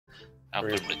I'll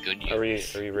put them to good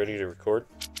use. Are you ready to record?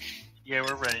 Yeah,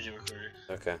 we're ready to record.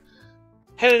 Okay.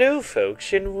 Hello,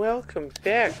 folks, and welcome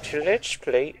back to Let's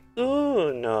Play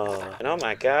Uno. And oh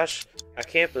my gosh, I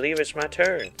can't believe it's my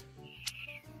turn.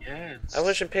 Yes. I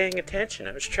wasn't paying attention.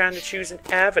 I was trying to choose an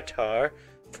avatar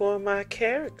for my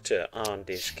character on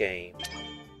this game.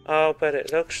 Oh, but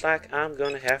it looks like I'm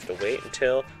gonna have to wait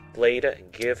until later and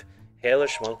give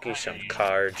Hellish Monkey some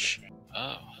cards.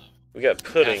 Oh. We got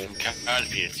pudding. Have some cards,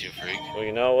 PS2 freak. Well,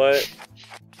 you know what?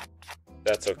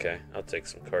 That's okay. I'll take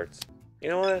some cards. You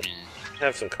know what?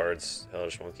 Have some cards,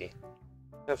 Hellish Monkey.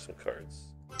 Have some cards.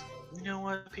 You know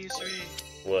what, PS3?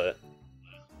 What?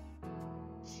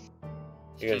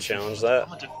 You gonna challenge that?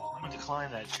 I'm gonna decline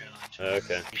that challenge.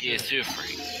 Okay. PS2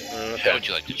 freak. Okay. How would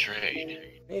you like to trade?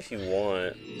 If you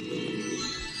want.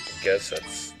 I guess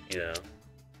that's, you know.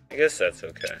 I guess that's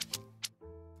okay.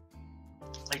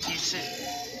 Like you said,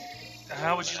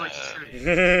 how would you like to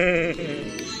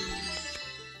trade?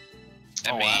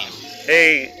 I mean,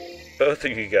 Hey, both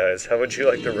of you guys, how would you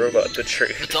like the robot to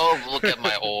trade? let's all look at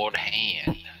my old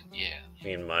hand. Yeah.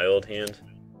 You mean my old hand?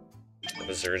 It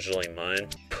was originally mine.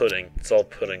 Pudding. It's all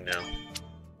pudding now.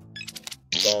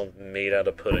 It's all made out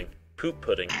of pudding. Poop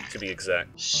pudding, to be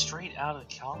exact. Straight out of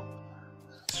Cal?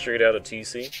 Straight out of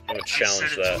TC. I'm gonna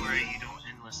challenge that. To where you don't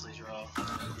endlessly draw.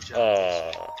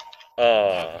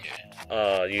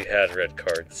 You had red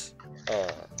cards.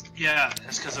 Yeah,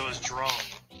 that's because I was drawing.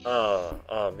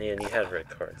 Oh man, you had red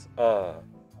cards. Oh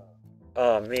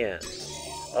man.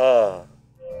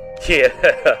 Yeah.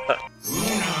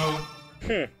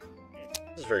 It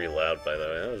was very loud, by the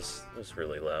way. It was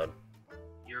really loud.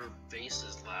 Your face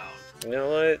is loud. You know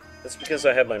what? That's because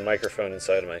I had my microphone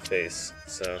inside of my face,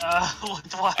 so...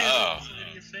 Why is it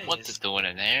in your face? What's it doing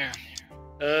in there?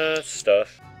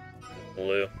 Stuff.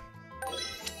 Blue.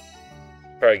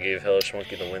 Probably gave Hellish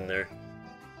Monkey the win there.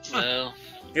 Well,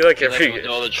 I feel like you every... with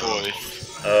no other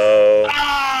choice.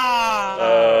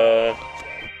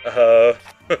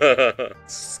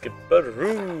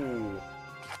 Skipperoo.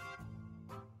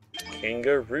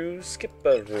 Kangaroo,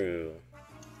 skipperoo.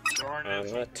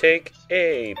 I'ma take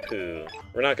a poo.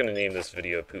 We're not gonna name this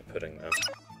video Poop Pudding, though.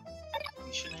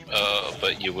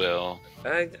 But you will.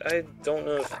 I don't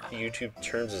know if YouTube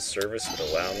Terms of Service would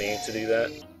allow me to do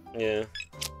that. Yeah.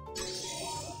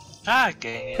 God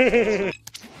dang it.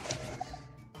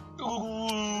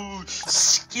 Ooh,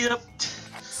 skipped.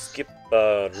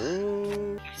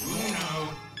 Skipperoo.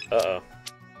 Uh-oh.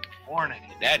 Warning.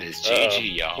 That is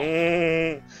GG, y'all.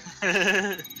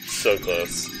 So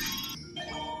close.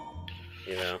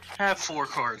 You know. Have 4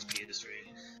 cards, PS3.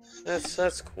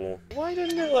 That's cool. Why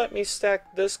didn't it let me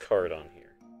stack this card on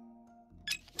here?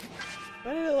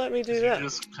 Why didn't it let me do that?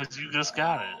 Because you just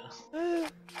got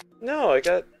it. No, I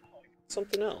got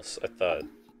something else, I thought.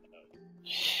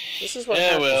 This is what Yeah,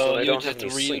 happens when well, I you don't just have have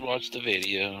to any sleep. re-watch the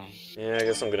video. Yeah, I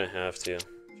guess I'm gonna have to.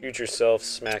 Future self,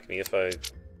 smack me if I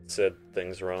said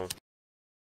things wrong.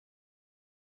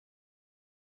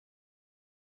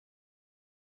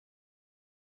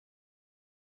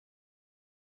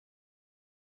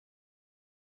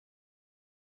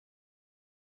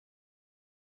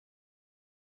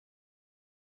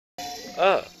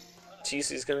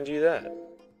 TC's gonna do that.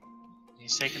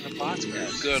 He's taking the box back.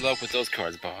 Good luck with those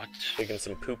cards, bot. Taking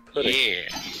some poop pudding. Yeah.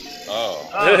 Oh.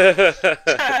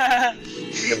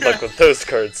 Good luck with those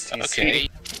cards, TC. Okay.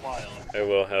 Wild. I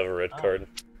will have a red card.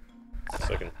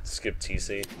 So I can skip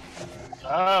TC.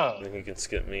 Oh. And then he can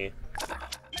skip me.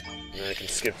 And then I can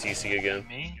skip TC again.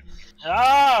 Me?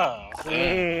 Oh.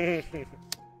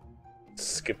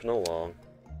 Skipping along.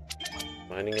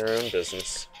 Minding our own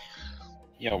business.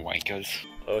 Yo, wankers.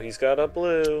 Oh, he's got a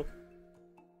blue.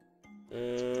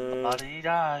 How did he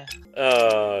die?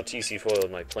 TC foiled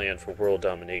my plan for world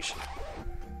domination.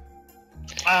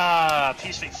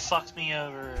 PS3 fucked me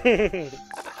over.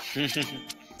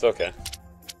 It's okay.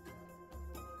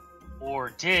 Or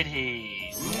did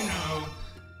he?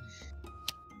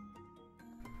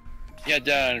 You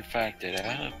done fucked it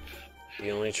up.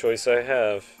 The only choice I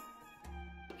have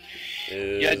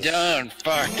is... You done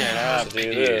fucked it up. to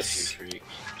do this. Freak.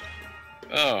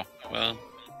 Oh, well.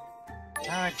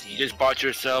 God You damn. just bought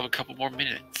yourself a couple more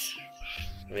minutes.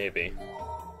 Maybe.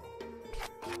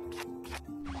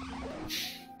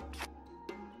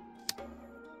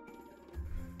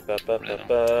 Ba ba ba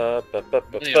ba ba ba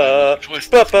ba ba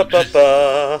ba ba ba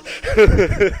ba.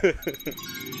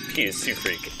 PS2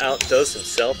 Freak outdoes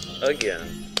himself again.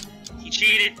 He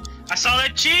cheated. I saw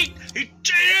that cheat. He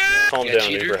cheated. Calm Yeah, down,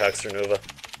 cheater. Uber Hackster Nova.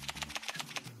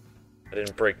 I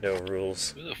didn't break no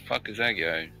rules. Who the fuck is that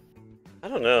guy? I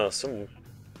don't know, some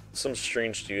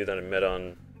strange dude that I met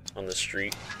on the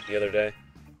street the other day.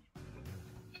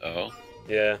 Oh.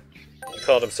 Yeah. He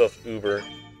called himself Uber.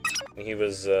 And he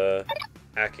was,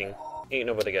 hacking. Ain't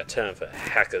nobody got time for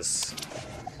hackers.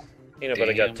 Ain't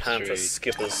nobody got Damn time for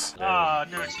straight. skippers. Oh,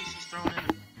 no, TC's throwing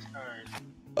in his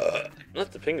card.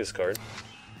 Not the Pingus card.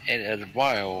 It is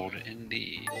wild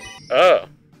indeed. Oh!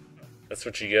 That's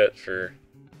what you get for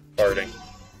farting.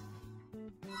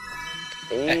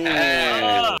 Ooh!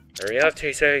 Hurry up,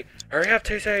 TC! Hurry up,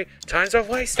 TC! Time's up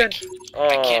wasting!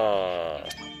 Oh.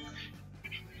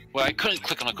 Well, I couldn't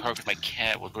click on the card because my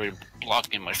cat was already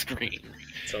blocking my screen.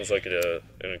 Sounds like an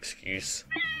excuse.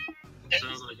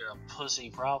 Sounds like a pussy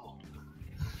problem.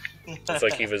 It's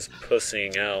like he was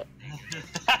pussying out.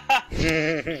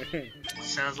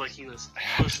 Sounds like he was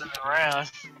pushing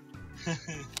around.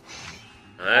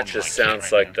 That just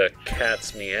sounds like the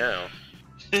cat's meow.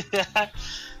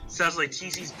 Sounds like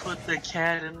TC's put the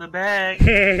cat in the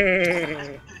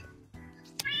bag.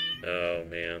 Oh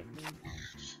man.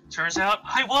 Turns out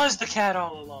I was the cat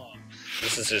all along.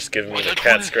 This is just giving me the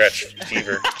cat scratch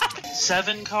fever.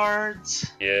 7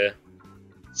 cards. Yeah.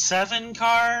 7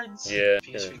 cards. Yeah.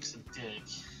 Peace fix a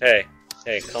dick.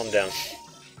 Hey, calm down.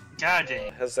 God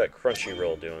dang. How's that crunchy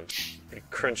roll doing? Pretty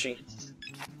crunchy?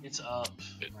 It's up.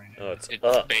 Right now. Oh, it's It's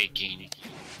up. baking.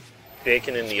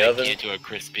 Bacon in the Making oven? it into a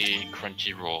crispy,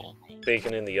 crunchy roll.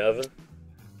 Bacon in the oven?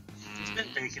 It's been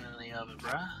baking in the oven,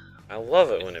 bruh. I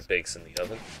love it when it bakes in the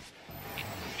oven.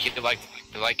 You like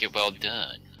it well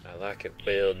done. I like it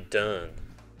well done.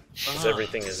 Because Ugh.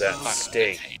 everything is at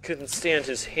stake. Couldn't stand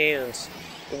his hands.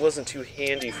 It wasn't too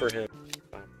handy for him.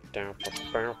 Oh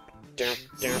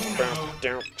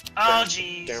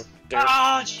jeez.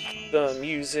 Oh jeez. The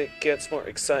music gets more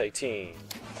exciting.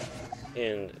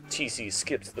 And TC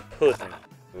skips the pudding.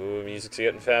 Ooh, music's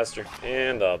getting faster.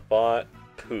 And the bot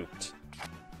pooped.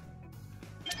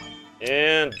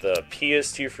 And the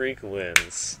PS2 Freak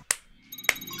wins.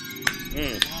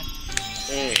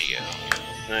 There you go.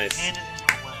 Nice. Handed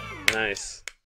him away. Nice.